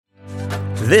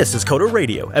This is Coder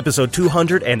Radio, episode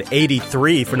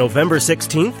 283 for November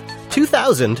 16th,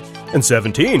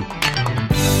 2017.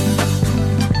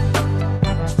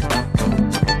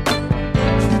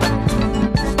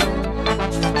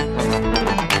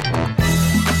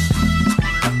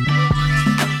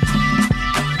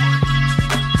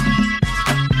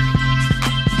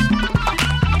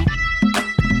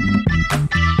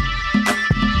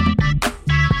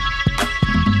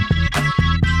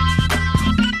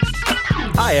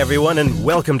 Hi everyone, and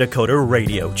welcome to Coder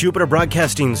Radio, Jupiter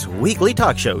Broadcasting's weekly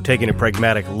talk show taking a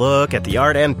pragmatic look at the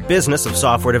art and business of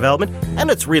software development and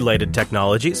its related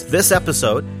technologies. This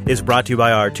episode is brought to you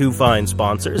by our two fine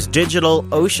sponsors,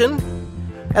 DigitalOcean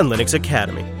and Linux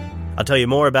Academy. I'll tell you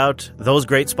more about those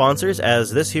great sponsors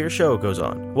as this here show goes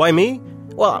on. Why me?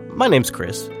 Well, my name's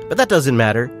Chris, but that doesn't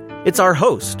matter. It's our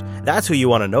host. That's who you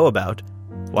want to know about.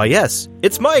 Why, yes,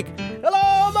 it's Mike.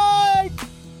 Hello, Mike!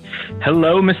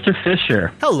 Hello, Mr.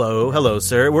 Fisher. Hello,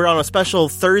 sir. We're on a special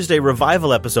Thursday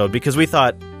revival episode because we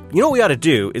thought, you know what we ought to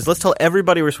do is let's tell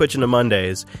everybody we're switching to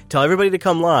Mondays, tell everybody to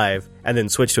come live, and then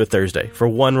switch to a Thursday for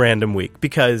one random week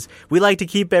because we like to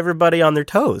keep everybody on their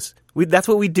toes. That's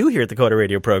what we do here at the Coder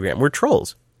Radio program. We're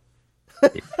trolls.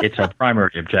 It's our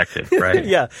primary objective, right?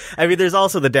 Yeah. I mean, there's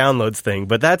also the downloads thing,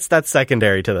 but that's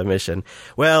secondary to the mission.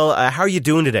 Well, how are you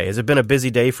doing today? Has it been a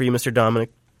busy day for you, Mr. Dominic?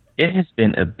 It has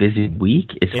been a busy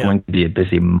week. It's going to be a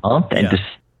busy month. And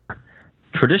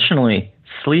traditionally,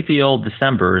 sleepy old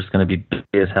December is going to be busy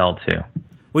as hell, too.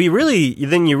 Well, you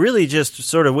really just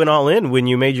sort of went all in when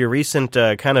you made your recent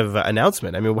kind of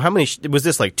announcement. I mean, how many was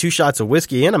this, like 2 shots of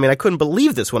whiskey in? I mean, I couldn't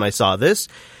believe this when I saw this.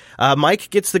 Mike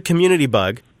gets the community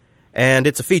bug, and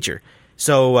it's a feature.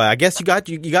 So I guess you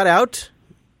got out,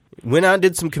 went out and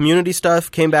did some community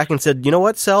stuff, came back and said, you know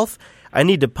what, self? I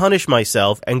need to punish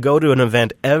myself and go to an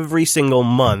event every single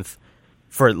month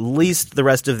for at least the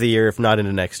rest of the year, if not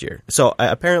into next year. So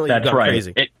apparently that's you got right.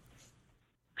 Crazy.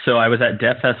 So I was at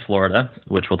DevFest Florida,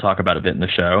 which we'll talk about a bit in the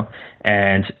show.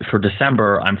 And for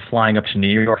December, I'm flying up to New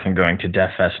York and going to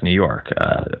DevFest New York.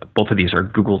 Both of these are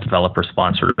Google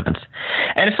developer-sponsored events.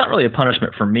 And it's not really a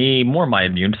punishment for me, more my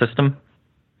immune system.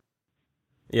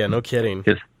 Yeah, no kidding.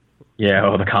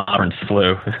 Yeah, the conference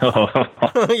flu.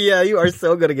 Yeah, you are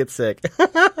so going to get sick.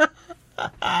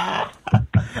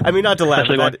 I mean, not to laugh,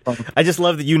 I just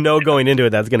love that you know going into it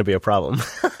that's going to be a problem.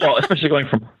 Well, especially going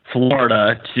from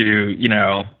Florida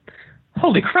to,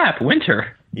 holy crap,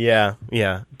 winter. Yeah.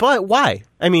 But why?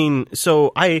 I mean,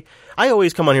 so I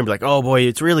always come on here and be like, oh boy,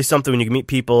 it's really something when you can meet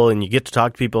people and you get to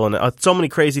talk to people and so many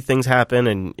crazy things happen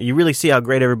and you really see how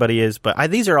great everybody is.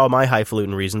 But these are all my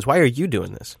highfalutin reasons. Why are you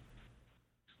doing this?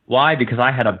 Why? Because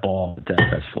I had a ball at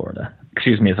DevFest Florida.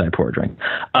 Excuse me as I pour a drink.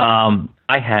 I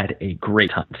had a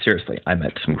great time. Seriously, I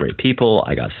met some great people.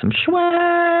 I got some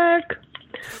swag.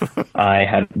 I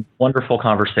had wonderful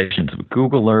conversations with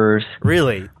Googlers.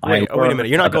 Really? Wait a minute.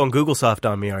 You're not going Google Soft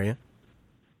on me, are you?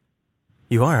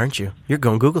 You are, aren't you? You're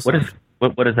going Google Soft.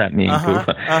 What does that mean? I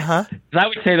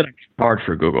would say that I'm hard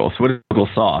for Google. So what is Google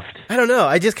Soft? I don't know.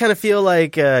 I just kind of feel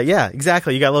like, yeah,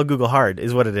 exactly. You got a little Google Hard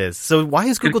is what it is. So why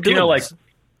is Google doing this?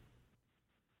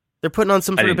 They're putting on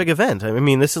some sort of big event. I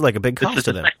mean, this is like a big cost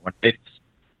to them. They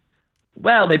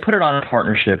put it on a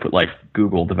partnership with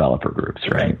Google developer groups,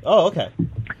 right? Oh, okay.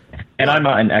 And I'm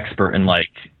not an expert in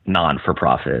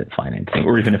non-for-profit financing,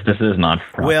 or even if this is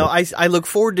non-for-profit. Well, I look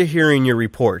forward to hearing your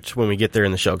report when we get there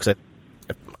in the show because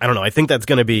I don't know. I think it's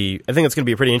going to be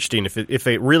pretty interesting if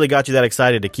it really got you that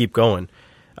excited to keep going.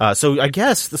 So I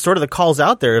guess the call's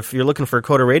out there. If you're looking for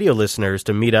Coder Radio listeners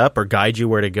to meet up or guide you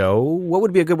where to go, what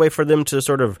would be a good way for them to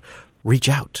sort of reach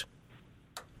out?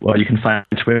 Well, you can find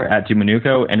Twitter at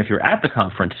Dumanuco, and if you're at the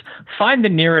conference, find the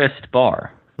nearest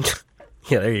bar.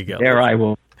 Yeah, there you go. There I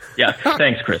will. Yeah,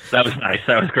 thanks, Chris. That was nice.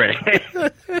 That was great.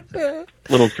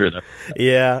 Little true, though.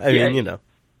 Yeah, I mean,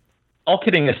 All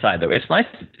kidding aside, though, it's nice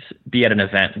to be at an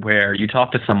event where you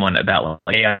talk to someone about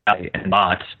AI and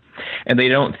bots, and they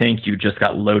don't think you just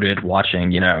got loaded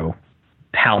watching,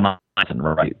 PAL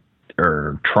and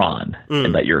or Tron,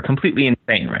 and that you're completely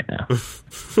insane right now.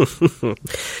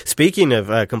 Speaking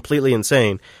of completely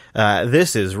insane,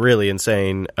 this is really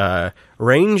insane.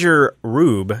 Ranger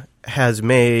Rube has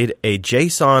made a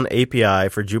JSON API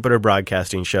for Jupiter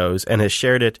Broadcasting shows and has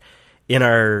shared it in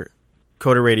our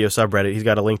Coder Radio subreddit. He's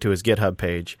got a link to his GitHub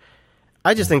page.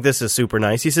 I just think this is super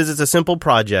nice. He says it's a simple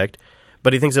project,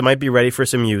 but he thinks it might be ready for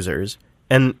some users,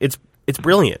 and it's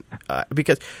brilliant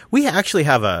because we actually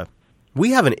have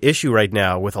an issue right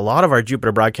now with a lot of our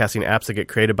Jupiter Broadcasting apps that get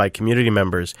created by community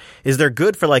members. Is they're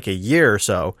good for like a year or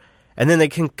so, and then they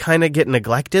can kind of get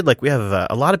neglected. Like we have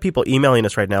a lot of people emailing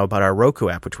us right now about our Roku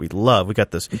app, which we love. We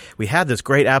had this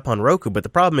great app on Roku, but the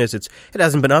problem is it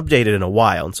hasn't been updated in a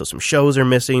while, and so some shows are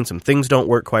missing, some things don't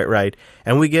work quite right,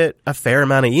 and we get a fair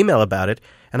amount of email about it.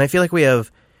 And I feel like we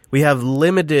have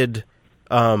limited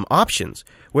options.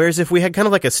 Whereas if we had kind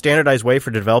of like a standardized way for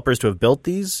developers to have built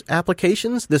these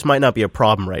applications, this might not be a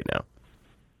problem right now.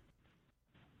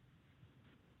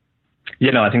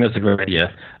 I think that's a great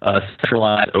idea.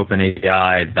 Centralized open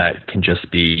API that can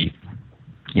just be,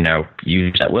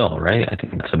 used at will, right? I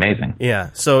think that's amazing. Yeah,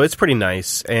 so it's pretty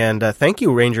nice. And thank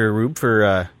you, Ranger Rube,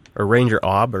 or Ranger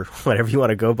Ob, or whatever you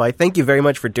want to go by. Thank you very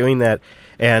much for doing that.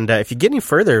 And if you get any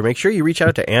further, make sure you reach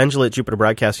out to Angela at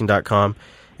JupiterBroadcasting.com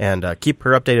and keep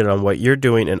her updated on what you're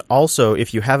doing. And also,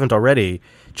 if you haven't already,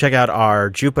 check out our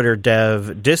Jupiter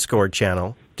Dev Discord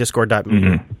channel,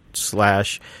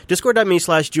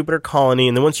 discord.me/Jupiter Colony.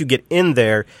 And then once you get in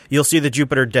there, you'll see the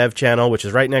Jupiter Dev channel, which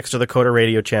is right next to the Coder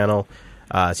Radio channel.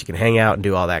 So you can hang out and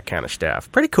do all that kind of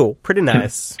stuff. Pretty cool. Pretty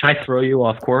nice. Can I throw you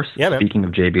off course? Yeah, man. Speaking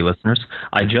of JB listeners,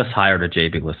 I just hired a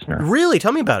JB listener. Really?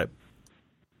 Tell me about it.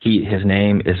 His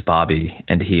name is Bobby,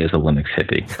 and he is a Linux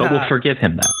hippie. But we'll forgive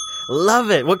him that. Love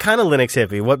it. What kind of Linux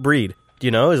hippie? What breed? Do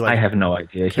you know? I have no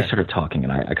idea. He started talking,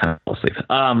 and I kind of fell asleep.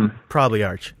 Probably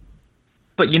Arch.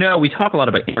 But, we talk a lot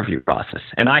about interview process,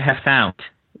 and I have found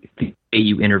the way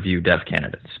you interview dev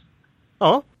candidates.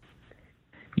 Oh?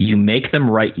 You make them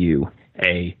write you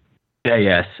a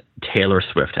JS Taylor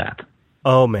Swift app.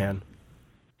 Oh, man.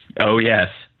 Oh, yes.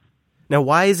 Now,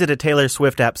 why is it a Taylor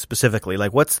Swift app specifically?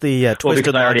 Like, what's the Well,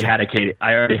 because I already had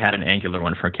an Angular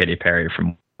one for Katy Perry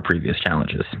from previous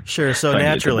challenges. Sure, so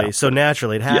naturally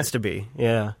it has to be.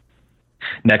 Yeah.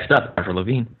 Next up, Avril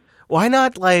Lavigne. Why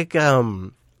not like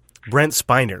Brent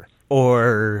Spiner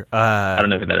or I don't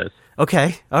know who that is.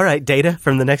 Okay, all right, Data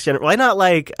from the Next Generation. Why not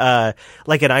like an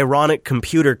ironic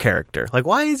computer character? Like,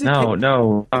 why is it? No.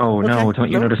 Don't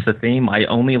you notice the theme? I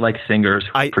only like singers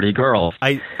who are pretty girls.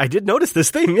 I did notice this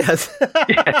theme, yes.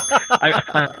 Yes,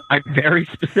 I'm very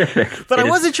specific. But I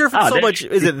wasn't sure if it's so much,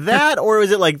 is it that, or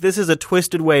is it like this is a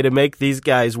twisted way to make these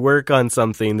guys work on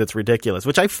something that's ridiculous,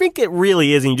 which I think it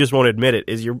really is, and you just won't admit it,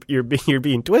 is you're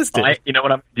being twisted. You know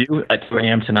what I'm going to do at 2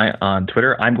 a.m. tonight on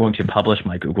Twitter? I'm going to publish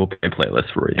my Google Play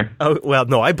playlist for you. Oh, well,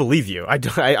 no, I believe you. I'm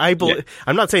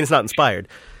not saying it's not inspired.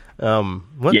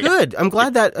 Good. I'm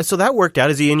glad that worked out.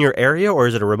 Is he in your area, or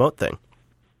is it a remote thing?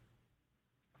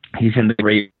 He's in the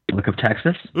great Republic of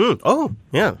Texas. Oh,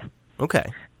 yeah. Okay.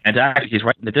 And actually, he's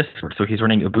right in the Discord, so he's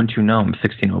running Ubuntu GNOME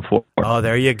 16.04. Oh,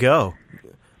 there you go.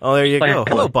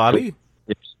 Hello, Bobby.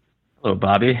 Hello,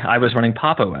 Bobby. I was running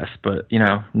Pop OS, but,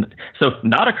 so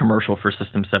not a commercial for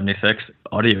System 76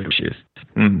 audio issues.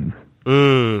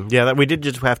 Yeah, we did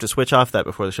just have to switch off that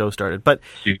before the show started. But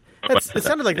it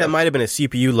sounded like that might have been a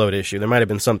CPU load issue. There might have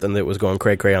been something that was going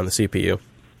cray-cray on the CPU.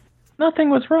 Nothing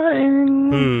was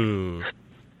running.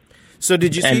 So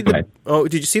did you see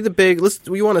the big?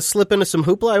 You want to slip into some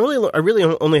hoopla? I really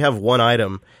only have one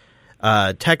item.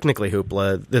 Technically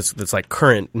hoopla. That's like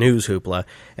current news hoopla,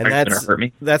 and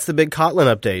that's the big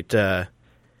Kotlin update.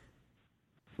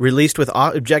 Released with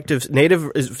Objective Native,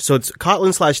 so it's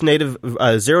Kotlin/Native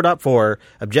 0.4,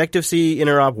 Objective-C,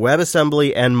 Interop,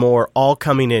 WebAssembly, and more, all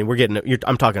coming in.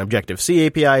 I'm talking Objective-C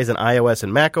APIs in iOS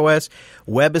and macOS,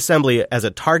 WebAssembly as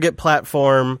a target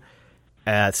platform.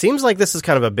 It seems like this is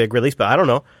kind of a big release, but I don't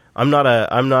know. I'm not a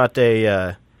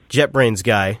JetBrains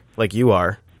guy like you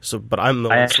are. But I'm the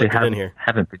one slipping in here. I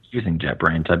haven't been using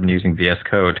JetBrains. I've been using VS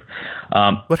Code.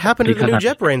 What happened to the new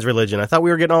JetBrains religion? I thought we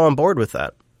were getting all on board with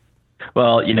that.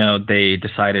 Well, they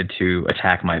decided to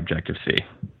attack my Objective-C,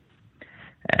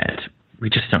 and we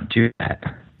just don't do that.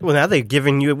 Well, now they're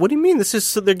giving you. What do you mean?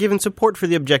 They're giving support for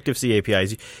the Objective-C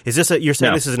APIs. Is this you're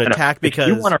saying this is an attack because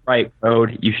if you want to write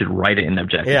code, you should write it in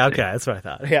Objective-C. Yeah, okay, that's what I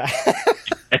thought. Yeah.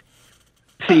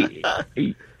 See,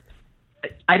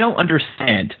 I don't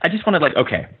understand. I just want to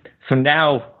okay. So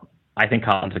now I think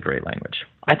Kotlin's a great language.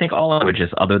 I think all languages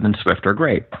other than Swift are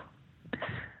great.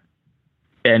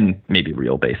 And maybe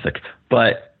real basic.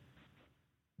 But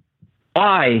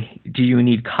why do you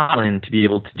need Kotlin to be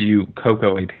able to do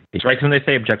Cocoa APIs? Right? So when they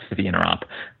say Objective-C interop,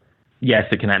 yes,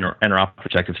 it can interop with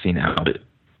Objective-C now.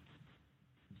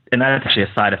 And that's actually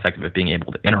a side effect of it being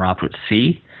able to interop with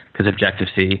C, because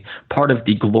Objective-C, part of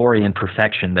the glory and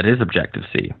perfection that is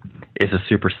Objective-C, is a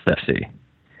superset C.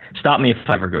 Stop me if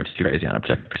I ever go too crazy on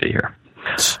Objective-C here.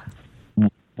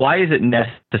 Why is it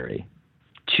necessary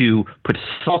to put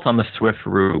salt on the Swift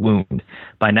wound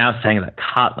by now saying that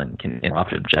Kotlin can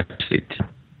interrupt Objective-C?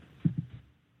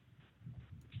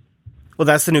 Well,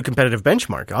 that's the new competitive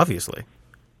benchmark, obviously.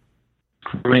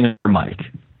 Ruining your mic.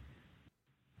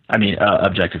 I mean,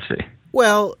 Objective-C.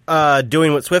 Well,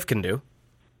 doing what Swift can do.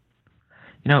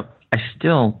 I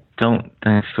still don't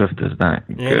think Swift is that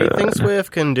good. Anything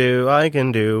Swift can do, I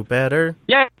can do better.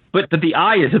 Yeah, but the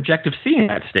I is Objective-C in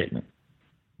that statement.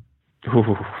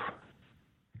 Ooh.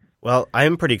 Well,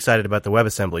 I'm pretty excited about the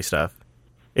WebAssembly stuff.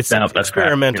 It's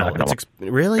experimental.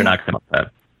 Really? You're not going to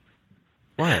that.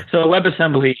 What? So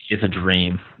WebAssembly is a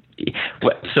dream.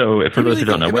 So for those who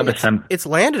don't know, WebAssembly... It's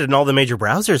landed in all the major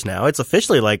browsers now. It's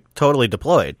officially, totally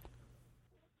deployed.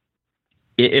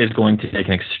 It is going to take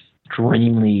an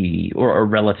extremely or a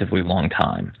relatively long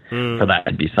time for that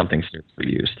to be something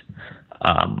seriously used.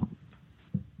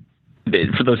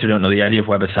 For those who don't know, the idea of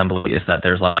WebAssembly is that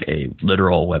there's a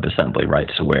literal WebAssembly, right?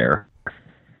 So where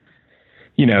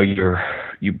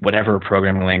whatever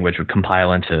programming language would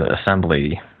compile into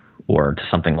assembly or to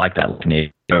something like that, like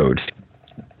native code.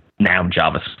 Now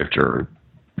JavaScript, or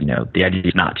the idea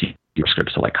is not to use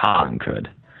JavaScript, so like Kotlin could.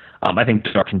 I think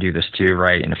Dart can do this too,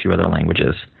 right? And a few other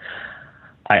languages.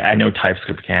 I know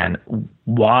TypeScript can.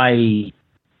 Why?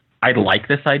 I like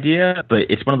this idea, but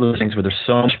it's one of those things where there's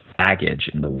so much baggage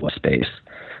in the web space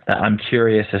that I'm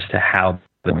curious as to how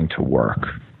it's going to work.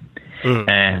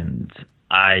 And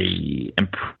I am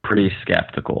pretty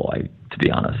skeptical, to be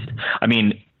honest. I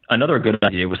mean, another good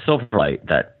idea was Silverlight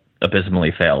that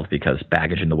abysmally failed because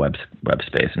baggage in the web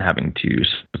space and having to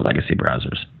use legacy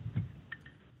browsers.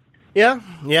 Yeah,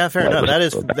 fair enough.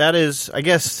 That is, I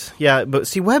guess, yeah. But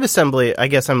see, WebAssembly, I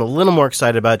guess I'm a little more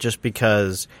excited about just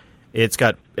because it's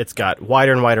got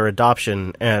wider and wider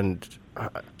adoption, and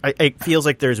it feels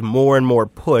like there's more and more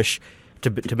push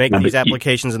to make these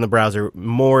applications in the browser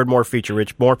more and more feature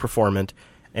rich, more performant,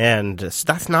 and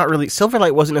that's not really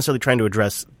Silverlight wasn't necessarily trying to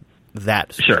address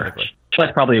that specifically. Sure.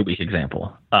 That's probably a weak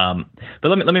example. But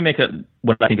let me make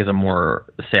what I think is a more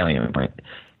salient point.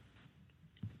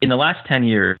 In the last 10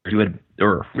 years, in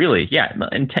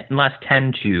the last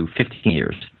 10 to 15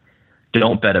 years,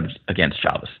 don't bet against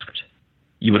JavaScript.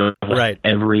 You would have lost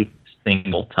every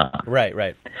single time. Right.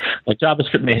 Like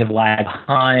JavaScript may have lagged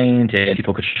behind, and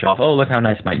people could show off, oh, look how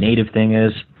nice my native thing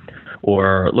is,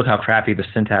 or look how crappy the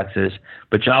syntax is.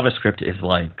 But JavaScript is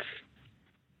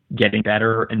getting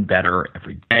better and better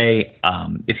every day.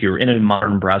 If you're in a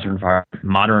modern browser environment,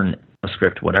 modern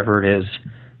JavaScript, whatever it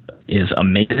is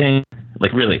amazing.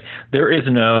 Really, there is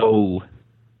no...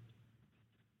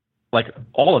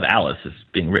 all of Alice is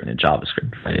being written in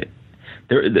JavaScript, right?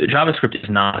 The JavaScript is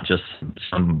not just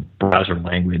some browser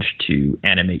language to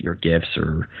animate your GIFs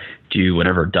or do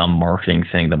whatever dumb marketing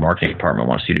thing the marketing department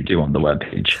wants you to do on the web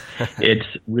page. It's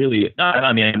really,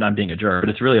 I'm being a jerk, but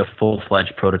it's really a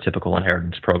full-fledged prototypical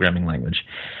inheritance programming language.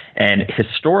 And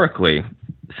historically,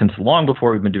 since long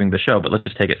before we've been doing the show, but let's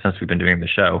just take it since we've been doing the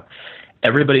show,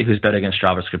 everybody who's bet against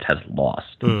JavaScript has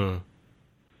lost in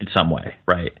some way,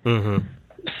 right? Mm-hmm.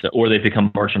 So, or they've become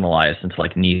marginalized into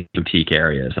niche boutique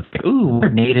areas of we're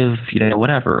native,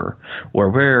 whatever.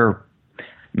 Or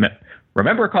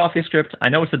remember CoffeeScript? I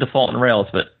know it's the default in Rails,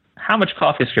 but how much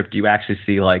CoffeeScript do you actually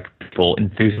see people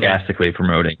enthusiastically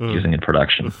promoting using in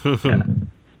production? Yeah.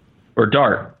 Or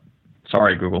Dart.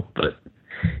 Sorry, Google, but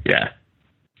yeah.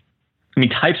 I mean,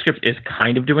 TypeScript is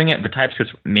kind of doing it, but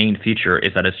TypeScript's main feature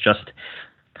is that it's just,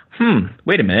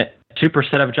 wait a minute, 2%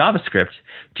 of JavaScript.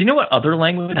 Do you know what other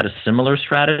language had a similar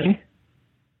strategy?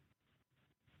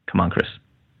 Come on, Chris.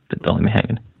 Don't leave me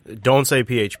hanging. Don't say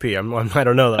PHP. I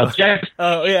don't know, though. Object.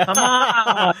 Oh, yeah. Come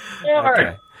on.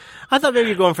 Okay. I thought maybe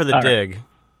you were going for the dig.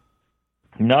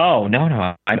 No.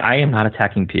 I am not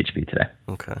attacking PHP today.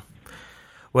 Okay.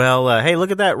 Well, hey,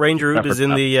 look at that. Ranger Root is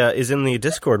in the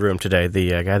Discord room today.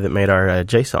 The guy that made our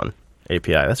JSON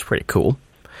API. That's pretty cool.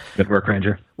 Good work,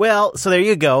 Ranger. Well, so there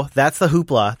you go. That's the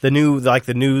hoopla. The new, the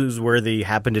newsworthy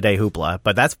happened today hoopla.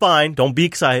 But that's fine. Don't be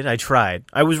excited. I tried.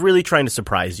 I was really trying to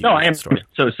surprise you. No, I am.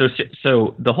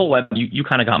 So the whole web. You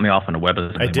kind of got me off on a web.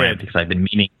 I did because I've been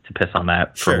meaning to piss on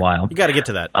that for a while. You got to get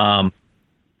to that.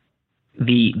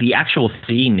 The actual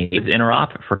C native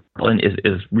interop for Kotlin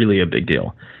is really a big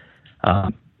deal.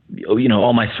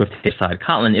 All my Swift aside,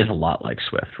 Kotlin is a lot like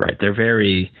Swift, right? They're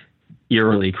very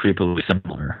eerily, creepily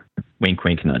similar. Wink,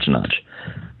 wink, nudge, nudge,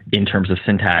 in terms of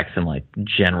syntax and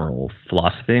general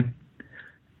philosophy.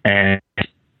 And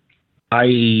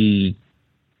I've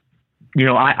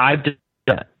done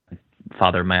that.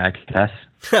 Father, may I confess?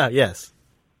 Yes.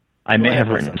 I may have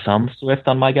written some Swift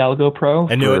on my Galgo Pro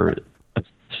for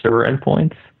server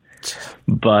endpoints,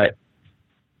 but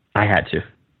I had to.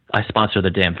 I sponsor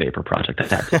the damn Vapor project. I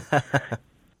had to.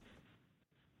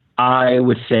 I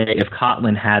would say if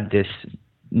Kotlin had this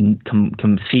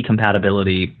C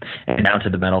compatibility and down to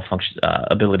the metal function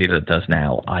ability that it does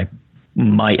now, I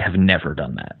might have never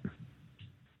done that.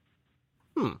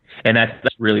 And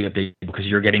that's really a big deal because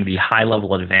you're getting the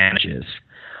high-level advantages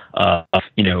of,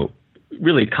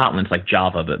 really Kotlin's like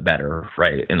Java, but better,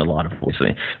 right, in a lot of ways.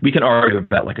 We can argue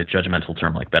about like a judgmental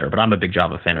term like better, but I'm a big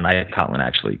Java fan, and I think Kotlin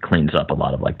actually cleans up a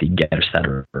lot of like the getter,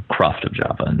 setter, or cruft of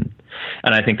Java.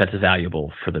 And I think that's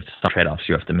valuable for the trade-offs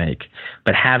you have to make.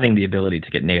 But having the ability to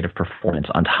get native performance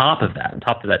on top of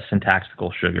that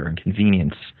syntactical sugar and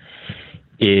convenience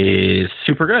is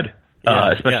super good.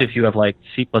 Especially if you have like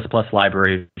C++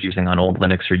 libraries using on old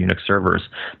Linux or Unix servers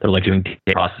that are like doing data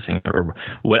processing or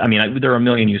what. I mean, there are a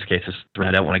million use cases.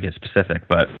 I don't want to get specific,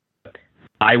 but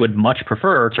I would much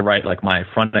prefer to write like my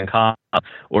front end Kotlin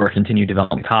or continue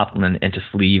developing Kotlin and just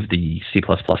leave the C++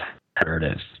 header it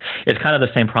is. It's kind of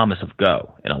the same promise of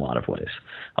Go in a lot of ways.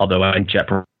 Although I think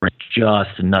JetBrains is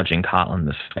just nudging Kotlin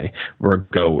this way, where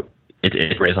Go,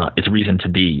 its reason to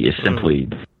be is simply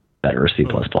better C++,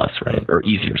 right? Or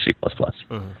easier C++.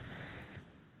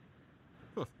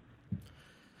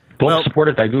 Both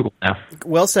supported by Google now.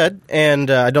 Well said, and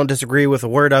I don't disagree with a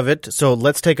word of it. So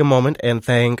let's take a moment and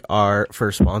thank our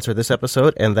first sponsor this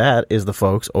episode, and that is the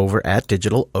folks over at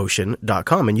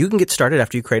DigitalOcean.com. And you can get started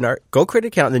after you create go create an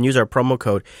account and then use our promo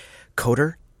code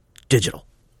CODERDIGITAL.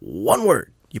 One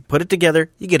word. You put it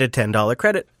together, you get a $10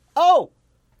 credit. Oh!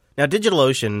 Now,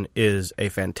 DigitalOcean is a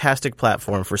fantastic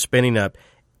platform for spinning up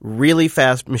really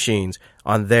fast machines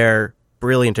on their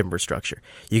brilliant infrastructure.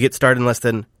 You get started in less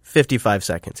than 55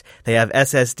 seconds. They have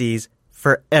SSDs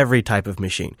for every type of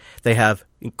machine. They have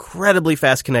incredibly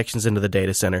fast connections into the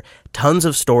data center, tons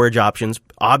of storage options.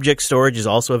 Object storage is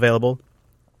also available.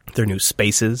 Their new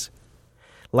Spaces.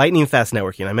 Lightning fast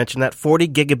networking. I mentioned that 40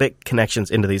 gigabit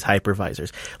connections into these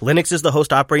hypervisors. Linux is the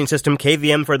host operating system,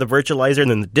 KVM for the virtualizer,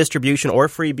 and then the distribution or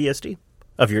free BSD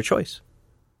of your choice.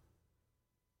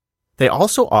 They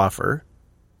also offer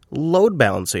load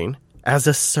balancing as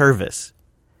a service.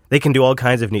 They can do all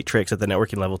kinds of neat tricks at the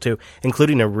networking level too,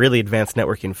 including a really advanced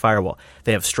networking firewall.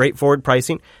 They have straightforward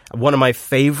pricing. One of my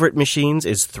favorite machines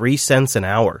is 3 cents an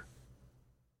hour.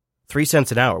 3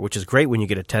 cents an hour, which is great when you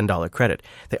get a $10 credit.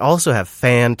 They also have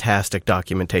fantastic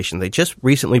documentation. They just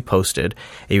recently posted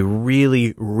a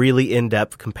really, really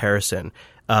in-depth comparison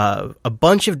of a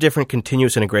bunch of different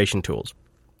continuous integration tools.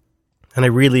 And I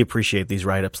really appreciate these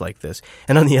write-ups like this.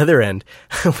 And on the other end,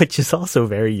 which is also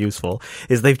very useful,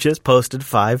 is they've just posted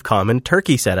 5 common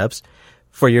turkey setups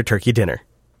for your turkey dinner.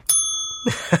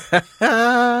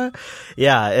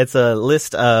 Yeah, it's a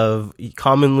list of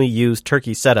commonly used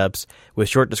turkey setups with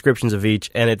short descriptions of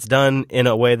each, and it's done in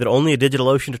a way that only a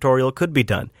DigitalOcean tutorial could be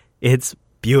done. It's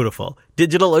beautiful.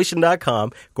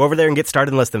 DigitalOcean.com. Go over there and get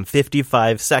started in less than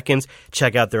 55 seconds.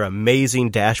 Check out their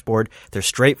amazing dashboard, their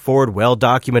straightforward,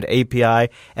 well-documented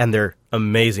API, and their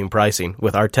amazing pricing.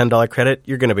 With our $10 credit,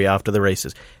 you're going to be off to the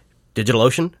races.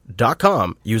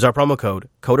 DigitalOcean.com. Use our promo code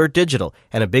CODERDIGITAL.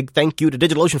 And a big thank you to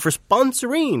DigitalOcean for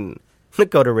sponsoring the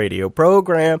Coder Radio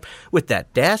program with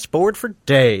that dashboard for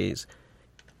days.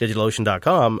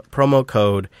 DigitalOcean.com, promo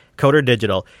code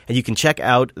CODERDIGITAL, and you can check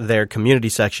out their community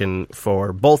section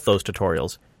for both those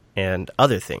tutorials and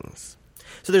other things.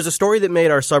 So there's a story that made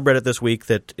our subreddit this week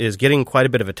that is getting quite a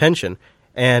bit of attention,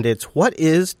 and it's what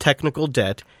is technical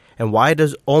debt, and why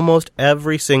does almost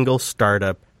every single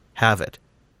startup have it?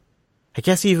 I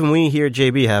guess even we here at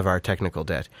JB have our technical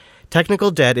debt.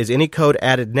 Technical debt is any code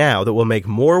added now that will make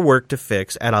more work to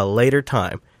fix at a later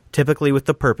time, typically with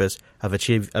the purpose of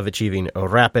achieving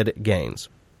rapid gains.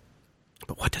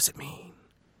 But what does it mean?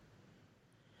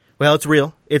 Well, it's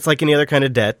real. It's like any other kind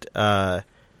of debt.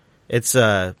 It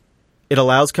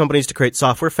allows companies to create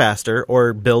software faster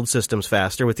or build systems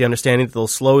faster with the understanding that they'll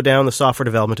slow down the software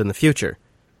development in the future.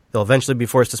 They'll eventually be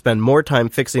forced to spend more time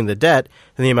fixing the debt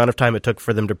than the amount of time it took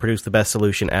for them to produce the best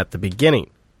solution at the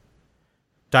beginning.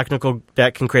 Technical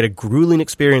debt can create a grueling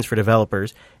experience for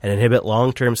developers and inhibit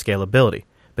long-term scalability.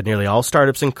 But nearly all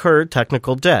startups incur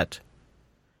technical debt.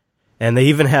 And they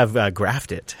even have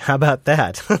graphed it. How about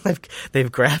that?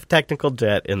 They've graphed technical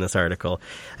debt in this article.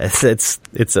 It's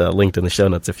linked in the show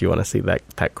notes if you want to see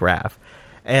that graph.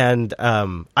 And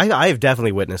I've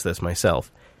definitely witnessed this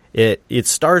myself. It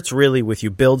starts really with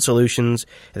you build solutions,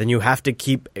 and then you have to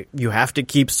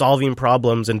keep solving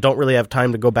problems and don't really have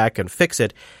time to go back and fix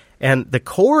it. And the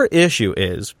core issue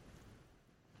is,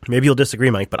 maybe you'll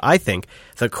disagree, Mike, but I think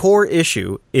the core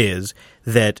issue is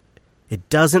that it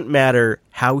doesn't matter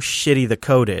how shitty the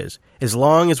code is, as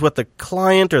long as what the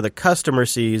client or the customer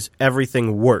sees,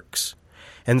 everything works.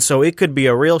 And so it could be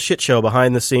a real shit show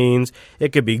behind the scenes.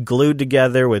 It could be glued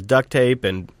together with duct tape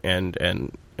and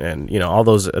all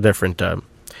those different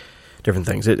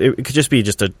things. It could just be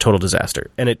just a total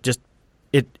disaster, and it just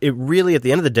it really, at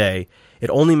the end of the day, it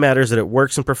only matters that it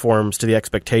works and performs to the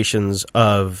expectations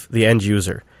of the end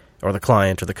user or the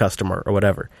client or the customer or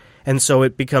whatever. And so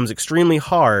it becomes extremely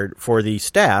hard for the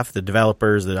staff, the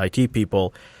developers, the IT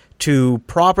people, to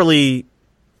properly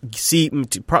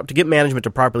to get management to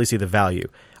properly see the value,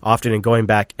 often in going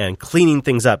back and cleaning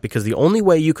things up, because the only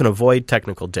way you can avoid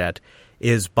technical debt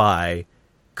is by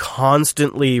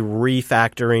constantly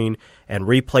refactoring and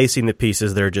replacing the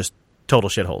pieces that are just total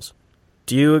shitholes.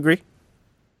 Do you agree?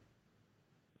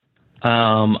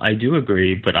 I do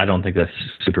agree, but I don't think that's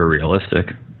super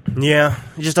realistic. Yeah,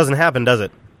 it just doesn't happen, does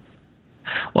it?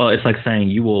 Well, it's like saying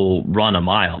you will run a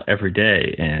mile every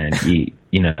day and eat,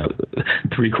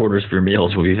 3/4 of your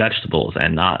meals will be vegetables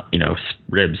and not,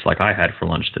 ribs like I had for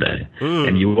lunch today.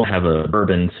 And you won't have a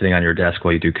bourbon sitting on your desk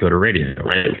while you do Coder Radio,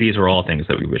 right? These are all things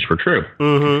that we wish were true.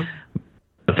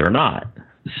 But they're not.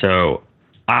 So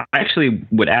I actually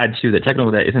would add, too, that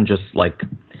technical debt isn't just like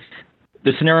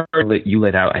the scenario that you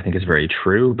laid out, I think, is very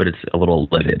true, but it's a little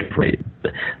limited, right?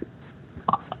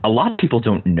 A lot of people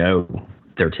don't know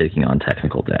they're taking on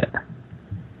technical debt.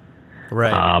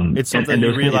 Right. It's something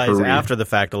you realize after the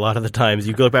fact. A lot of the times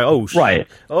you go back, right.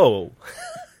 Oh.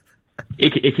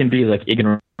 It can be like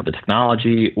ignorance of the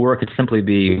technology, or it could simply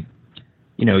be,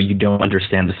 you don't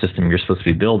understand the system you're supposed to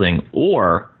be building,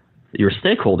 or your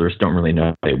stakeholders don't really know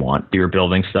what they want. You're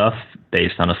building stuff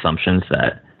based on assumptions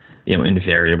that,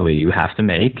 invariably you have to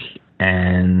make,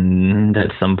 and at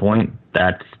some point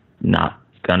that's not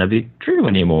going to be true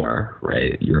anymore,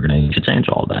 right? You're going to need to change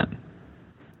all that.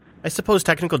 I suppose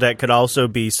technical debt could also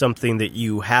be something that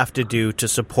you have to do to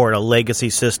support a legacy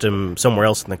system somewhere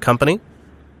else in the company.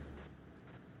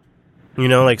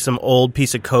 Like some old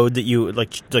piece of code that you,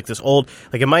 like this old,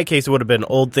 like in my case, it would have been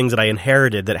old things that I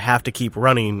inherited that have to keep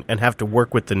running and have to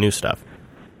work with the new stuff.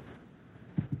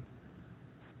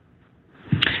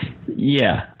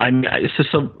 Yeah.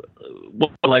 So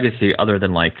what legacy other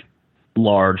than like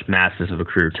large masses of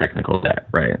accrued technical debt,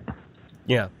 right?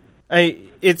 Yeah.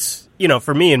 It's,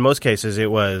 for me, in most cases,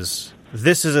 it was,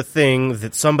 this is a thing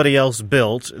that somebody else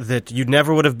built that you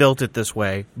never would have built it this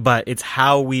way, but it's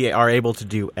how we are able to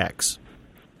do X.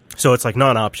 So it's like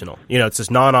non-optional. It's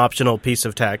this non-optional piece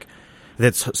of tech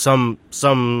that's some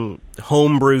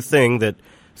homebrew thing that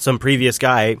some previous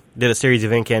guy did a series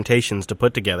of incantations to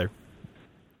put together.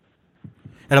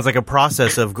 And it's like a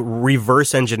process of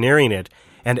reverse engineering it.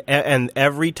 And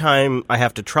every time I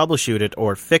have to troubleshoot it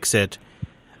or fix it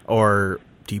or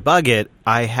debug it,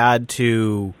 I had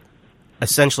to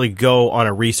essentially go on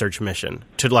a research mission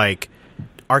to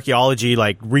archaeology,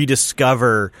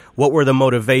 rediscover what were the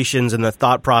motivations and the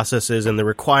thought processes and the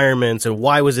requirements and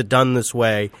why was it done this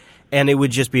way. And it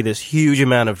would just be this huge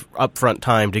amount of upfront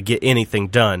time to get anything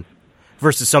done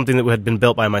versus something that had been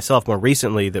built by myself more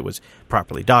recently that was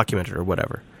properly documented or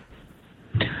whatever.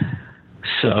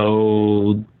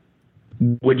 So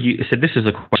this is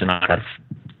a question I've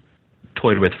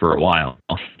toyed with for a while.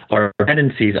 Are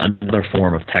dependencies another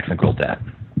form of technical debt?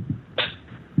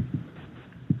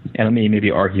 And let me maybe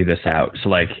argue this out. So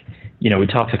we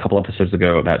talked a couple episodes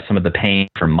ago about some of the pain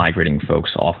from migrating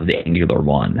folks off of the Angular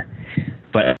 1.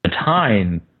 But at the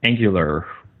time, Angular,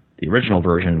 the original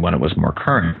version, when it was more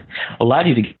current, allowed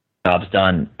you to get jobs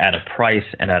done at a price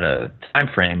and at a time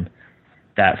frame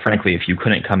that, frankly, if you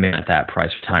couldn't come in at that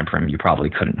price or time frame, you probably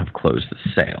couldn't have closed the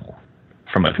sale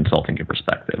from a consulting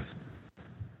perspective.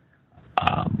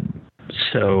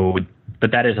 But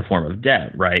that is a form of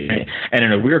debt, right? And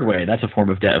in a weird way, that's a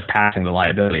form of debt of passing the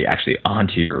liability actually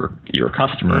onto your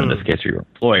customer, in this case, or your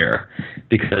employer,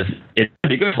 because it's going to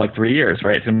be good for 3 years,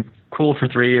 right? It's going to be cool for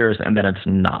 3 years, and then it's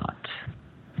not.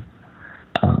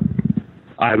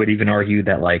 I would even argue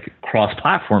that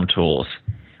cross-platform tools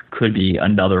could be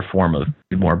another form of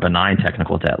more benign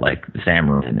technical debt, like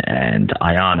Xamarin and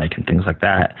Ionic and things like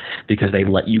that, because they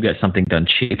let you get something done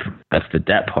cheap. That's the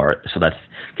debt part. So that's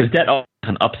because debt always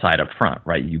has an upside up front,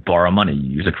 right? You borrow money, you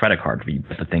use a credit card, you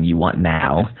get the thing you want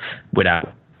now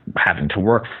without having to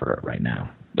work for it right now,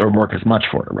 or work as much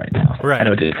for it right now. Right. I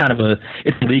know it's kind of a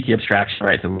leaky abstraction,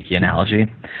 right? It's a leaky analogy,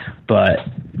 but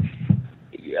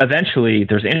eventually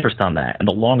there's interest on that, and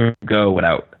the longer you go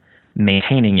without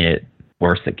maintaining it,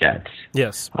 worse it gets.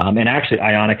 Yes. And actually,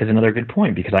 Ionic is another good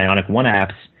point, because Ionic 1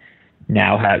 apps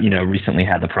now have, recently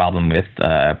had the problem with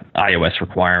iOS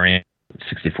requiring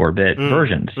 64-bit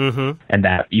versions, and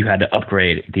that you had to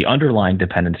upgrade the underlying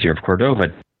dependency of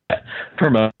Cordova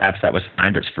for most apps. That was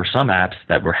standards for some apps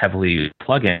that were heavily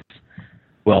plugins.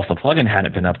 Well, if the plugin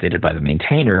hadn't been updated by the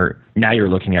maintainer, now you're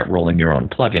looking at rolling your own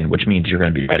plugin, which means you're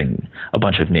going to be writing a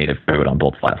bunch of native code on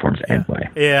both platforms anyway.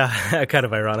 Yeah, kind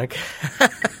of ironic.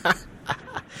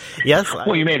 Yes.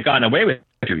 Well, you may have gotten away with it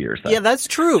for 2 years. Though. Yeah, that's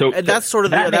true. So, and that's sort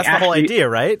of that's the whole idea,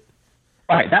 right?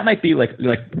 Right. That might be like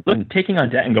taking on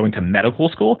debt and going to medical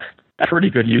school. That's pretty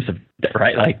good use of debt,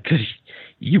 right? Like, because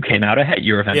you came out ahead,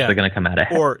 you're eventually going to come out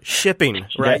ahead. Or shipping,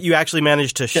 right? You actually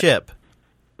managed to ship.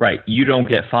 Right. You don't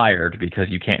get fired because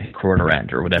you can't quarter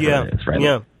end or whatever it is, right?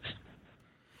 Yeah.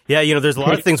 Yeah, there's a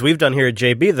lot of things we've done here at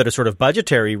JB that are sort of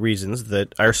budgetary reasons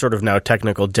that are sort of now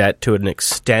technical debt to an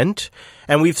extent.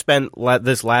 And we've spent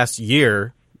this last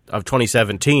year of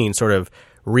 2017 sort of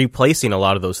replacing a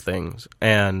lot of those things.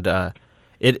 And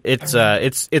it's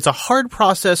a hard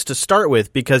process to start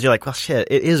with because you're like, well, shit,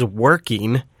 it is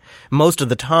working most of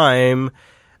the time.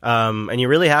 And you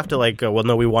really have to go, well,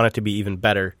 no, we want it to be even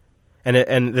better.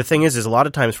 And the thing is a lot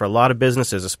of times for a lot of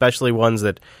businesses, especially ones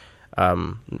that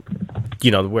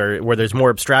where there's more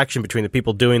abstraction between the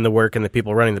people doing the work and the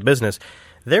people running the business,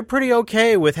 they're pretty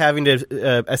okay with having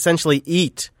to essentially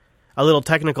eat a little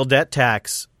technical debt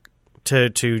tax to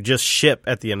just ship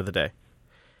at the end of the day.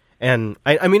 And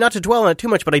I mean, not to dwell on it too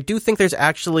much, but I do think there's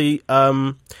actually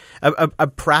a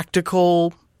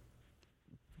practical,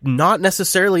 not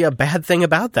necessarily a bad thing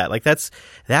about that. Like that's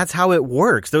how it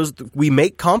works. We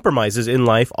make compromises in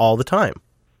life all the time.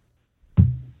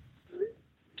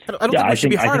 I don't think we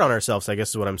should be hard on ourselves, I guess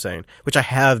is what I'm saying, which I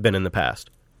have been in the past.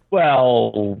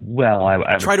 Well,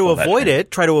 I try to avoid it,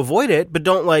 but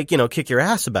don't kick your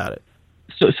ass about it.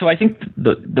 So I think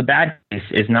the bad case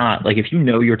is not if you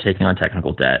know you're taking on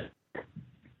technical debt,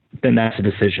 then that's a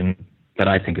decision that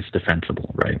I think is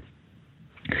defensible, right?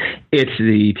 It's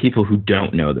the people who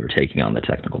don't know they're taking on the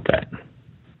technical debt.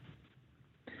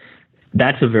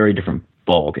 That's a very different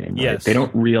ball game. Right? Yes. They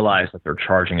don't realize that they're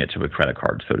charging it to a credit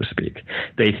card, so to speak.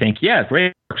 They think, yeah,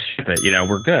 great, ship it,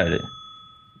 we're good.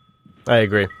 I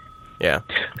agree. Yeah.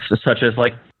 So, such as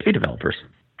free developers.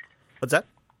 What's that?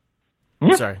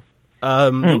 Yeah. Sorry.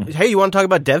 Hey, you want to talk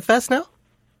about DevFest now?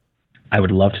 I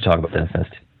would love to talk about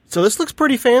DevFest. So this looks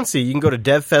pretty fancy. You can go to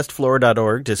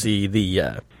devfestflorida.org to see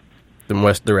the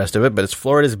rest of it, but it's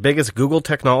Florida's biggest Google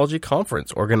technology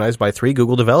conference, organized by 3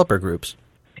 Google developer groups.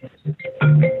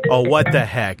 Oh, what the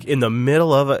heck! In the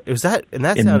middle of it, was that? And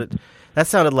that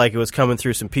sounded like it was coming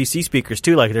through some PC speakers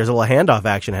too. Like there's a little handoff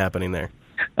action happening there.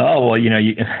 Oh well, you a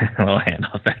little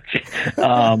handoff action.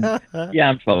 Yeah,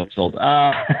 I'm sold.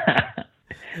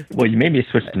 Well, you made me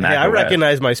switch to Mac. Yeah, I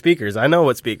recognize my speakers. I know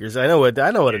what speakers. I know what it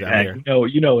down here.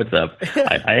 You know what's up.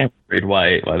 I am worried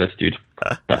why this dude's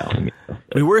dialing me.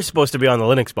 We were supposed to be on the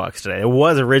Linux box today. It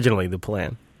was originally the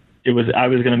plan. I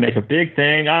was going to make a big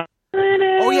thing.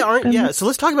 Oh yeah, So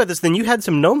let's talk about this. Then you had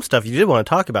some GNOME stuff you did want to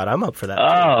talk about. I'm up for that.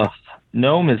 Oh,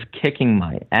 GNOME is kicking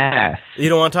my ass. You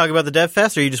don't want to talk about the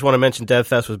DevFest, or you just want to mention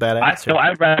DevFest was badass?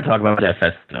 I'd rather talk about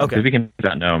DevFest. Okay, because we can talk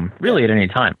about GNOME really at any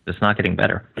time. It's not getting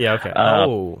better. Yeah. Okay.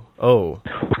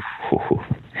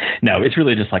 No, it's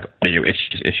really just audio.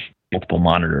 It's multiple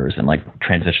monitors and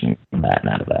transitioning from that and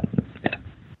out of that. Yeah.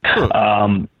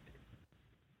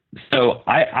 So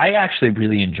I actually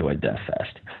really enjoyed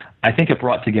DevFest. I think it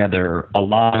brought together a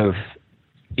lot of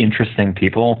interesting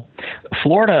people.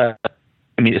 Florida,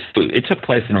 I mean, it took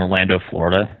place in Orlando,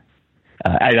 Florida.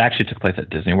 It actually took place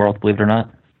at Disney World, believe it or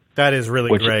not. That is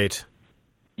really great.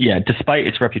 Yeah, despite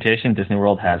its reputation, Disney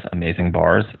World has amazing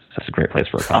bars. It's a great place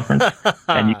for a conference,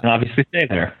 and you can obviously stay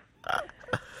there.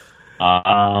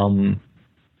 A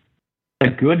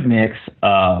good mix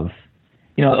of,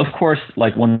 of course,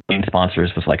 one of the main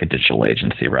sponsors was a digital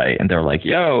agency, right? And they're like,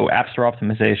 yo, App Store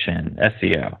optimization,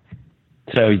 SEO.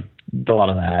 So a lot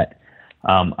of that.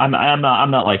 I'm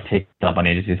not taking up on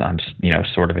agencies. I'm just,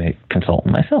 sort of a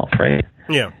consultant myself, right?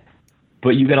 Yeah.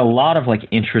 But you get a lot of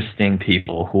interesting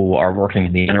people who are working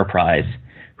in the enterprise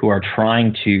who are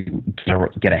trying to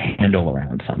get a handle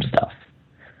around some stuff.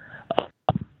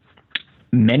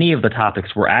 Many of the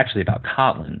topics were actually about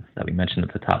Kotlin that we mentioned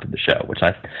at the top of the show, which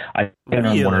I hit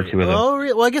on one or two of them. Oh,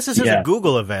 really? Well, I guess this is a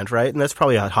Google event, right? And that's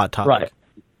probably a hot topic. Right.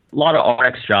 A lot of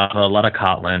RX Java, a lot of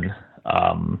Kotlin.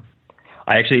 I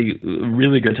actually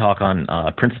really good talk on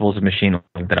principles of machine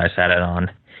learning that I sat in on,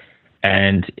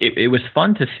 and it was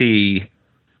fun to see,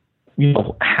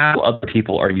 how other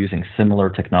people are using similar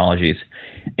technologies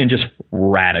in just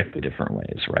radically different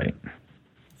ways, right?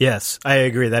 Yes, I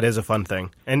agree. That is a fun thing.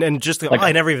 And just,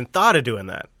 I never even thought of doing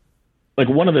that.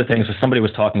 One of the things was somebody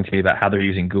was talking to me about how they're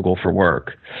using Google for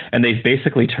work, and they've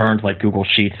basically turned Google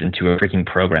Sheets into a freaking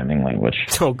programming language.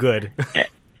 Oh, good.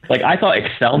 I thought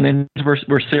Excel ninjas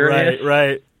were serious.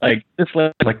 Right.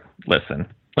 Listen,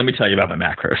 let me tell you about my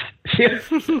macros.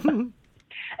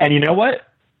 And you know what?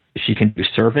 She can do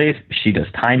surveys. She does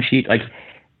timesheet.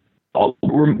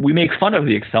 we make fun of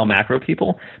the Excel macro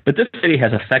people, but this city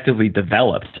has effectively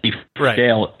developed a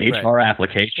scale HR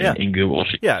application in Google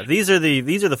Sheets. Yeah, these are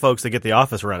the folks that get the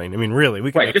office running. I mean, really,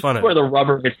 we can make fun of it. This is where the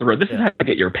rubber hits the road. This is how you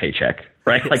get your paycheck,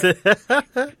 right? Like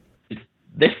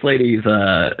this lady's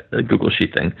Google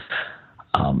Sheet thing.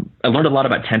 I learned a lot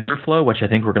about TensorFlow, which I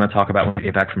think we're going to talk about when we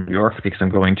get back from New York, because I'm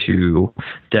going to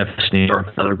DevFest New York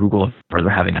with other Google, where they're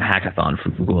having a hackathon for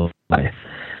Google AI.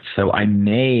 So I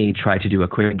may try to do a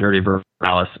quick and dirty version of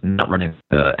Alice, not running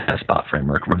the SBot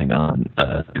framework, running on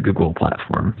the Google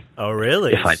platform. Oh,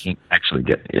 really? If I can actually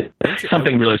get it.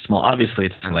 Something really small. Obviously,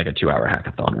 it's like a 2-hour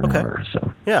hackathon or more.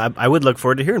 So. Yeah, I would look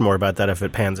forward to hearing more about that if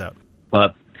it pans out.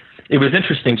 But it was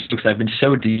interesting because I've been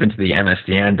so deep into the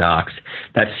MSDN docs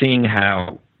that seeing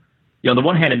how, on the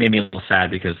one hand, it made me a little sad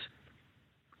because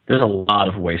there's a lot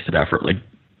of wasted effort. Like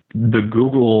the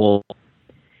Google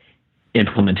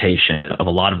implementation of a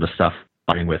lot of the stuff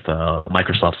starting with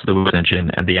Microsoft's Lewis engine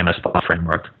and the MSBot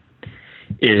framework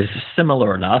is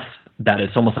similar enough that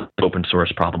it's almost an open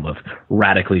source problem of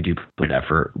radically duplicated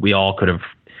effort. We all could have,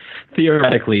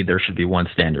 theoretically, there should be one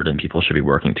standard and people should be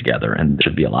working together and it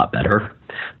should be a lot better.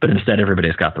 But instead,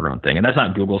 everybody's got their own thing. And that's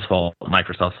not Google's fault,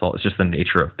 Microsoft's fault. It's just the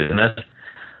nature of business.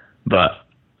 But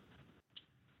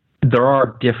there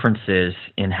are differences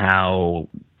in how,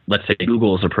 let's say,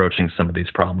 Google is approaching some of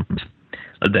these problems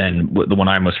than the one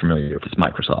I'm most familiar with is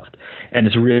Microsoft. And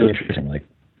it's really interesting, like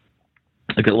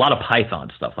a lot of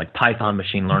Python stuff, like Python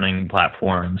machine learning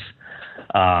platforms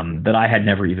that I had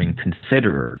never even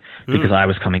considered because I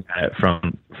was coming at it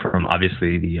from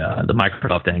obviously the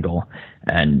Microsoft angle.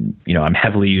 And, I'm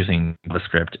heavily using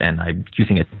JavaScript and I'm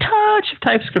using a touch of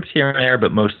TypeScript here and there,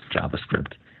 but most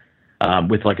JavaScript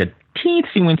with like a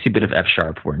teensy-weensy bit of F#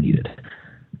 where needed.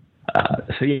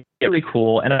 So yeah, really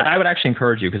cool. And I would actually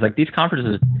encourage you because like these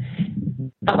conferences,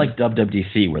 not like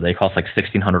WWDC where they cost like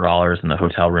 $1,600 in the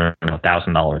hotel room,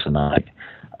 $1,000 a night.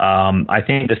 I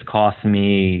think this cost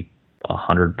me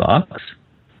 $100.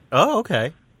 Oh,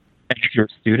 okay. And if you're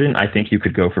a student, I think you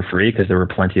could go for free because there were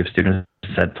plenty of students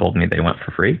that told me they went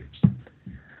for free.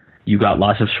 You got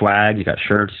lots of swag. You got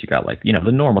shirts. You got like, the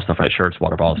normal stuff like shirts,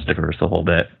 water bottles, stickers, the whole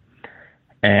bit.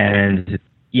 And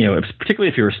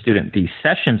particularly if you're a student, these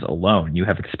sessions alone, you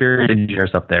have experienced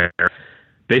engineers up there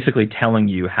basically telling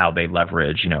you how they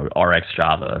leverage, RX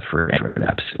Java for Android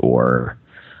apps. Or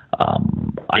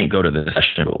I didn't go to the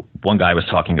session, but one guy was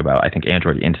talking about, I think,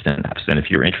 Android Instant apps. And if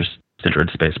you're interested in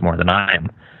Android space more than I am,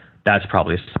 that's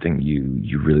probably something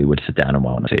you really would sit down and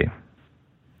want to see.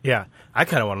 Yeah, I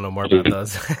kind of want to know more about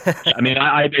those. I mean,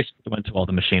 I basically went to all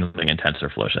the machine learning and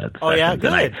TensorFlow sessions. Oh, yeah,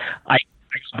 good. I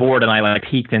got bored and I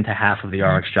peeked into half of the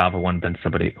RX Java one. Then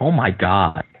somebody, oh my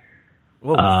god!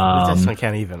 Whoa, I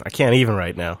can't even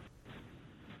right now.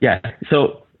 Yeah.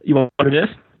 So you want what it is?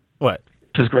 What?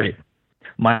 Which is great.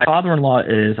 My father-in-law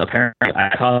is apparently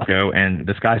at Costco, and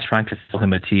this guy's trying to sell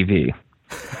him a TV,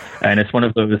 and it's one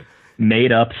of those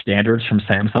made-up standards from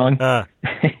Samsung.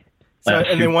 So,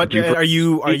 and then what? Are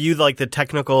you like the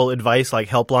technical advice, like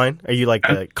helpline? Are you like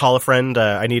the call a friend?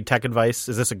 I need tech advice.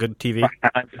 Is this a good TV?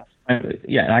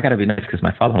 Yeah, and I got to be nice because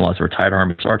my father-in-law is a retired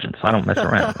Army sergeant, so I don't mess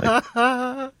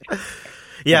around.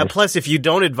 Yeah. Plus, if you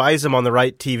don't advise him on the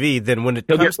right TV, then when it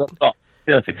comes,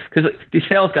 because the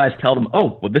sales guys tell them,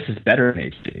 "Oh, well, this is better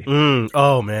than HD."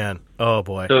 Oh man. Oh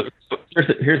boy. So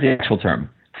here's the actual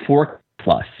term: 4K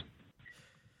plus.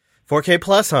 4K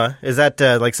plus, huh? Is that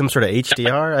like some sort of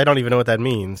HDR? I don't even know what that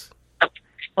means.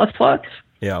 Plus.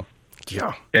 Yeah.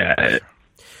 Yeah.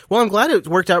 Well, I'm glad it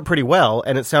worked out pretty well,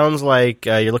 and it sounds like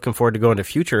you're looking forward to going to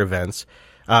future events.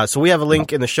 So we have a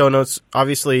link in the show notes.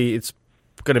 Obviously, it's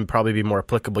going to probably be more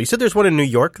applicable. You said there's one in New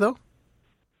York, though?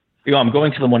 Yeah, I'm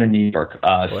going to the one in New York.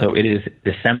 So it is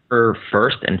December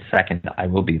 1st and 2nd. I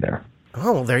will be there.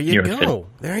 Oh, well, there you go.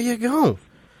 There you go.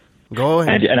 Go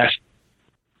ahead. And actually,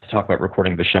 talk about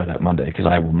recording the show that Monday because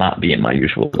I will not be in my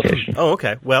usual location. Oh,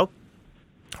 okay. Well,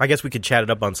 I guess we could chat it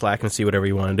up on Slack and see whatever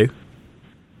you want to do.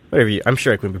 I'm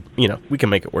sure I can, we can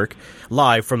make it work.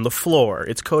 Live from the floor.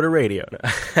 It's Coder Radio.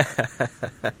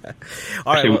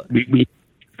 All right. Well, we've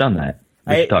done that.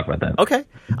 We should talk about that. Okay.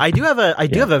 I do have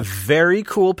a very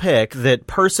cool pick that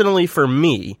personally for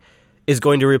me is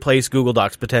going to replace Google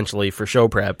Docs potentially for show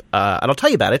prep. And I'll tell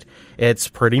you about it. It's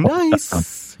pretty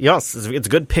nice. Yes, it's a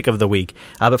good pick of the week.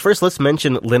 But first, let's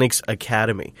mention Linux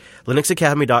Academy.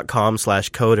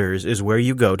 LinuxAcademy.com/coders is where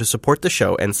you go to support the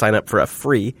show and sign up for a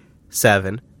free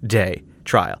 7-day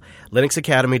trial.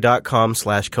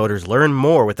 LinuxAcademy.com/coders. Learn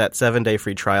more with that 7-day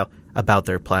free trial. about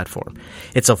their platform.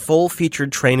 It's a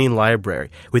full-featured training library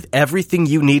with everything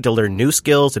you need to learn new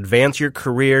skills, advance your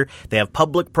career. They have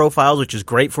public profiles, which is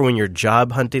great for when you're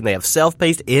job hunting. They have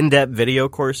self-paced, in-depth video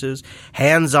courses,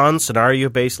 hands-on,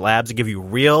 scenario-based labs that give you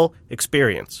real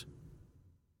experience.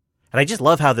 And I just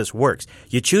love how this works.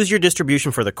 You choose your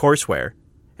distribution for the courseware,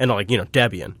 and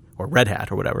Debian or Red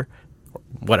Hat or whatever.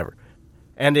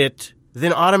 And it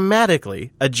then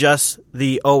automatically adjusts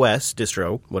the OS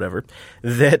distro, whatever,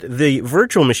 that the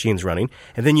virtual machine's running,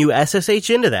 and then you SSH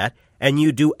into that, and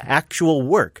you do actual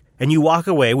work, and you walk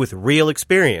away with real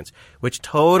experience, which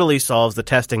totally solves the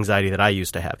test anxiety that I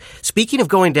used to have. Speaking of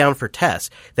going down for tests,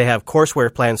 they have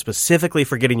courseware plans specifically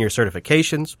for getting your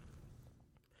certifications.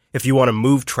 If you want to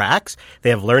move tracks, they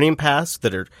have learning paths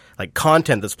that are like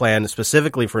content that's planned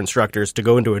specifically for instructors to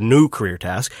go into a new career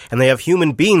task. And they have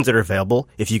human beings that are available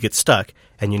if you get stuck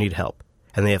and you need help.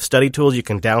 And they have study tools you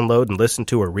can download and listen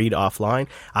to or read offline.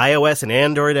 iOS and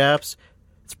Android apps.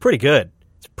 It's pretty good.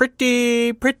 It's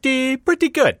pretty good. Pretty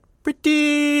good.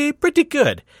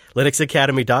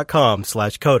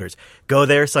 LinuxAcademy.com/coders. Go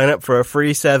there, sign up for a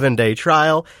free 7-day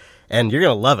trial. And you're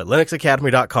going to love it.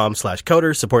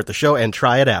 LinuxAcademy.com/coders. Support the show and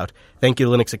try it out. Thank you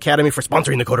to Linux Academy for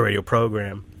sponsoring the Coder Radio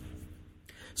program.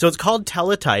 So it's called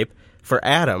Teletype for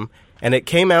Atom, and it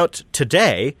came out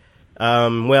today.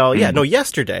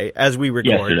 Yesterday as we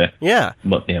record. Yesterday. Yeah.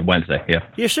 Wednesday, yeah.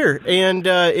 Yeah, sure. And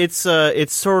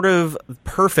it's sort of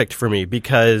perfect for me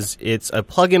because it's a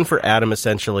plugin for Atom,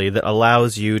 essentially, that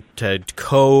allows you to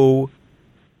code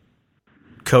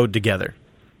together.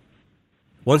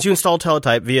 Once you install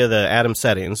Teletype via the Atom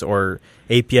settings or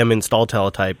APM install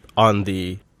Teletype on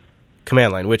the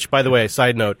command line, which, by the way,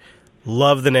 side note,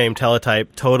 love the name Teletype,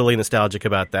 totally nostalgic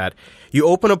about that. You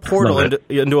open a portal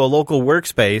into a local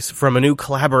workspace from a new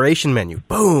collaboration menu.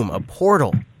 Boom, a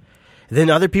portal. Then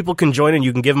other people can join and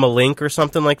you can give them a link or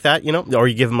something like that, or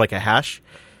you give them like a hash.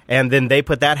 And then they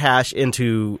put that hash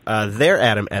into their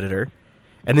Atom editor.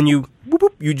 And then you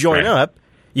join up.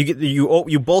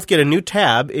 You both get a new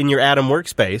tab in your Atom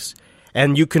workspace,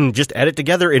 and you can just edit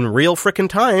together in real frickin'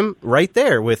 time right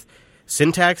there with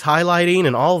syntax highlighting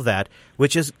and all of that,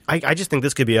 which is, I just think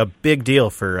this could be a big deal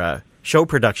for show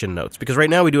production notes, because right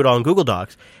now we do it all in Google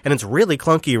Docs, and it's really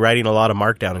clunky writing a lot of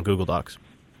Markdown in Google Docs.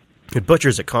 It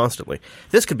butchers it constantly.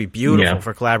 This could be beautiful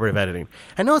for collaborative editing.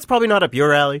 I know it's probably not up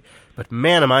your alley, but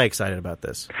man, am I excited about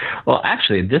this. Well,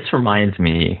 actually, this reminds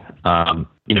me,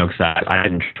 because I've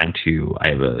been trying to,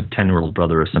 I have a 10-year-old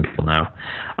brother, as some people know.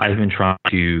 I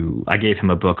gave him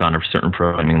a book on a certain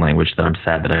programming language that I'm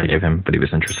sad that I gave him, but he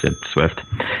was interested, Swift.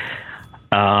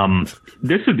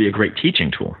 This would be a great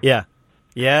teaching tool. Yeah.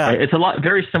 Yeah. It's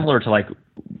very similar to, like,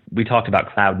 we talked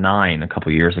about Cloud9 a couple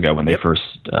of years ago when they first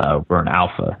were in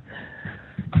alpha.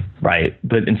 Right,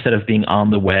 but instead of being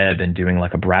on the web and doing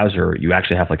like a browser, you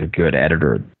actually have like a good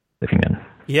editor looking in.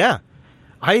 Yeah,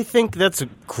 I think that's a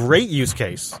great use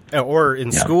case. Or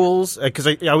in schools, because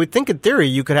I would think in theory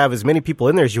you could have as many people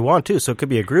in there as you want to. So it could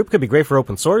be a group, could be great for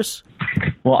open source.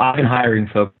 Well, I've been hiring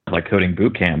folks like coding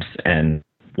boot camps, and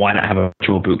why not have a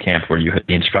virtual boot camp where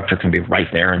the instructor can be right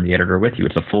there in the editor with you?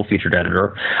 It's a full-featured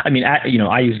editor. I mean,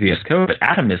 I use VS Code, but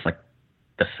Atom is like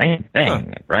the same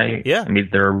thing, right? Yeah. I mean,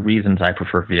 there are reasons I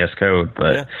prefer VS Code,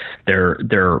 but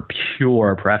they're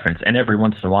pure preference, and every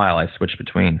once in a while I switch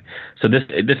between. So this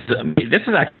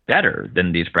is actually better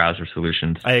than these browser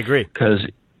solutions. I agree, because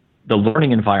the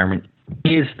learning environment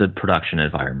is the production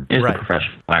environment, is the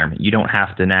professional environment. You don't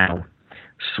have to now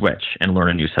switch and learn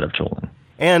a new set of tooling.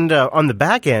 And on the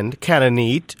back end, kind of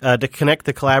neat, to connect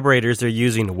the collaborators, they're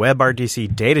using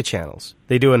WebRTC data channels.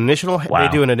 They do an initial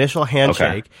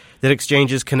handshake that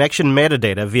exchanges connection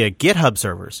metadata via GitHub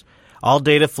servers. All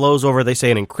data flows over, they say,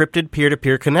 an encrypted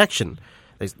peer-to-peer connection.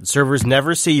 Servers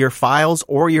never see your files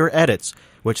or your edits,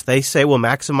 which they say will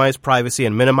maximize privacy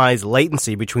and minimize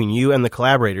latency between you and the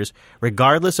collaborators,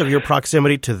 regardless of your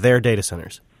proximity to their data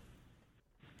centers.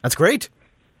 That's great.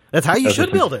 That's how you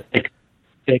should build it.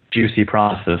 Big, juicy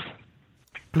process.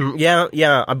 Yeah,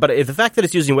 but the fact that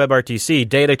it's using WebRTC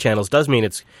data channels does mean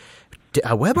it's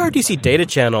WebRTC data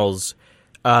channels.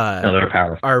 They're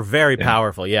powerful. Are very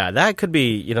powerful. Yeah, that could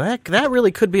be. That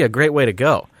really could be a great way to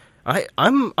go.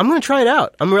 I'm going to try it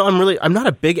out. I'm not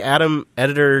a big Atom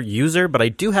editor user, but I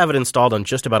do have it installed on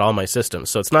just about all my systems,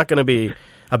 so it's not going to be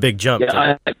a big jump.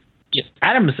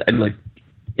 Atom's like.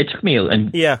 It took me,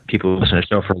 and people who listen to the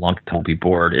show for a long time will be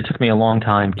bored. It took me a long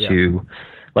time to,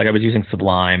 like, I was using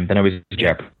Sublime, then I was using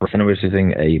JetBrains, then I was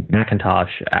using a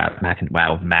Macintosh app.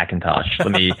 Macintosh.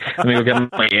 Let me go get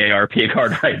my AARP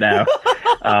card right now.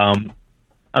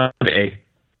 A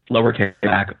lowercase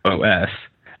Mac OS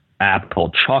app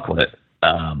called Chocolate,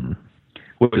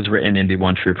 was written in the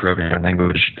One True programming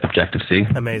language, Objective-C.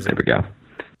 Amazing. There we go.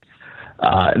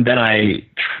 And then I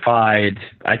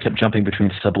kept jumping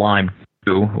between Sublime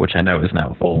 2, which I know is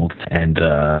now old, and,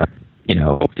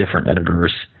 different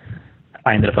editors.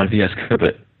 I ended up on VS Code,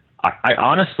 but I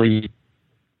honestly,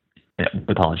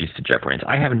 apologies to JetBrains,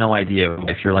 I have no idea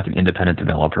if you're like an independent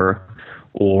developer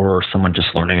or someone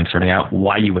just learning and starting out,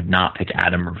 why you would not pick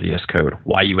Atom or VS Code,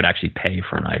 why you would actually pay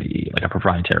for an IDE, like a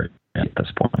proprietary at this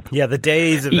point. Yeah, the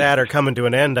days of that are coming to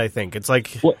an end, I think. It's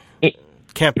like...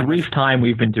 Can't be. Brief time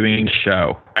we've been doing the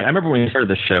show. I remember when we started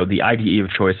the show, the IDE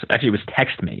of choice actually was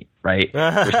TextMate, right? It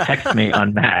was TextMate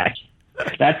on Mac.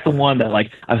 That's the one that, like,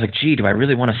 I was like, gee, do I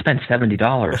really want to spend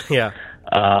 $70? Yeah.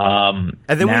 And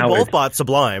then we both bought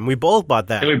Sublime. We both bought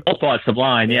that. We both bought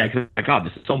Sublime, yeah, because, my God,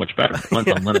 this is so much better. Runs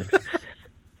on Linux.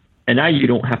 And now you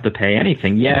don't have to pay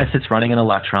anything. Yes, it's running an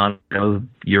Electron. I know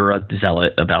you're a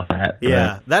zealot about that.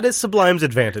 Yeah, that is Sublime's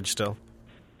advantage still.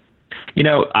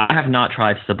 I have not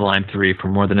tried Sublime 3 for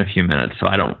more than a few minutes, so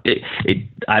I don't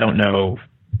know.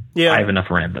 Yeah. I have enough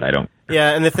RAM that I don't.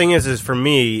 Yeah, and the thing is for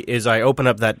me, is I open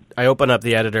up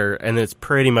the editor, and it's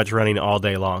pretty much running all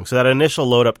day long. So that initial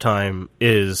load up time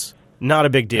is not a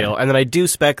big deal. And then I do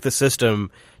spec the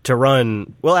system to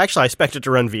run, well, actually I spec'd it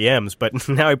to run VMs, but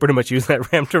now I pretty much use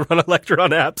that RAM to run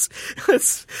Electron apps.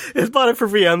 It's bought it for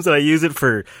VMs, and I use it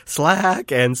for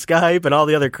Slack and Skype and all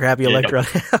the other crappy Electron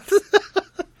apps.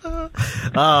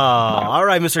 All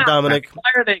right, Mr. Dominic.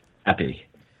 Why are they happy?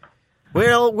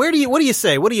 Well, what do you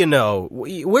say? What do you know?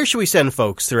 Where should we send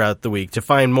folks throughout the week to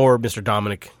find more Mr.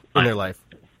 Dominic in their life?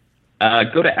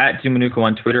 Go to @Dominucco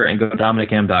on Twitter and go to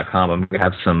DominicM.com. I'm going to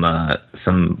have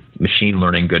some machine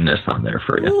learning goodness on there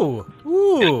for you.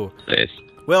 Ooh.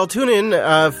 Well, tune in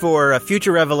for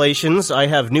future revelations. I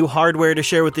have new hardware to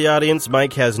share with the audience.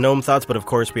 Mike has GNOME thoughts, but of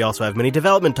course we also have many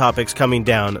development topics coming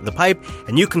down the pipe,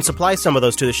 and you can supply some of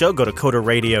those to the show. Go to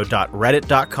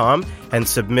coderradio.reddit.com and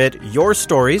submit your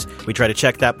stories. We try to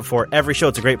check that before every show.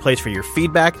 It's a great place for your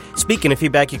feedback. Speaking of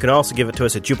feedback, you can also give it to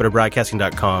us at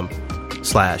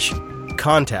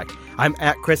jupiterbroadcasting.com/contact. I'm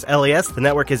at Chris LES. The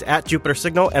network is at Jupiter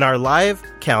Signal, and our live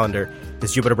calendar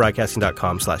is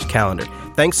jupiterbroadcasting.com/calendar.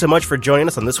 Thanks so much for joining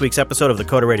us on this week's episode of the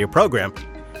Coder Radio program,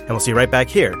 and we'll see you right back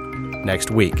here next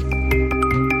week.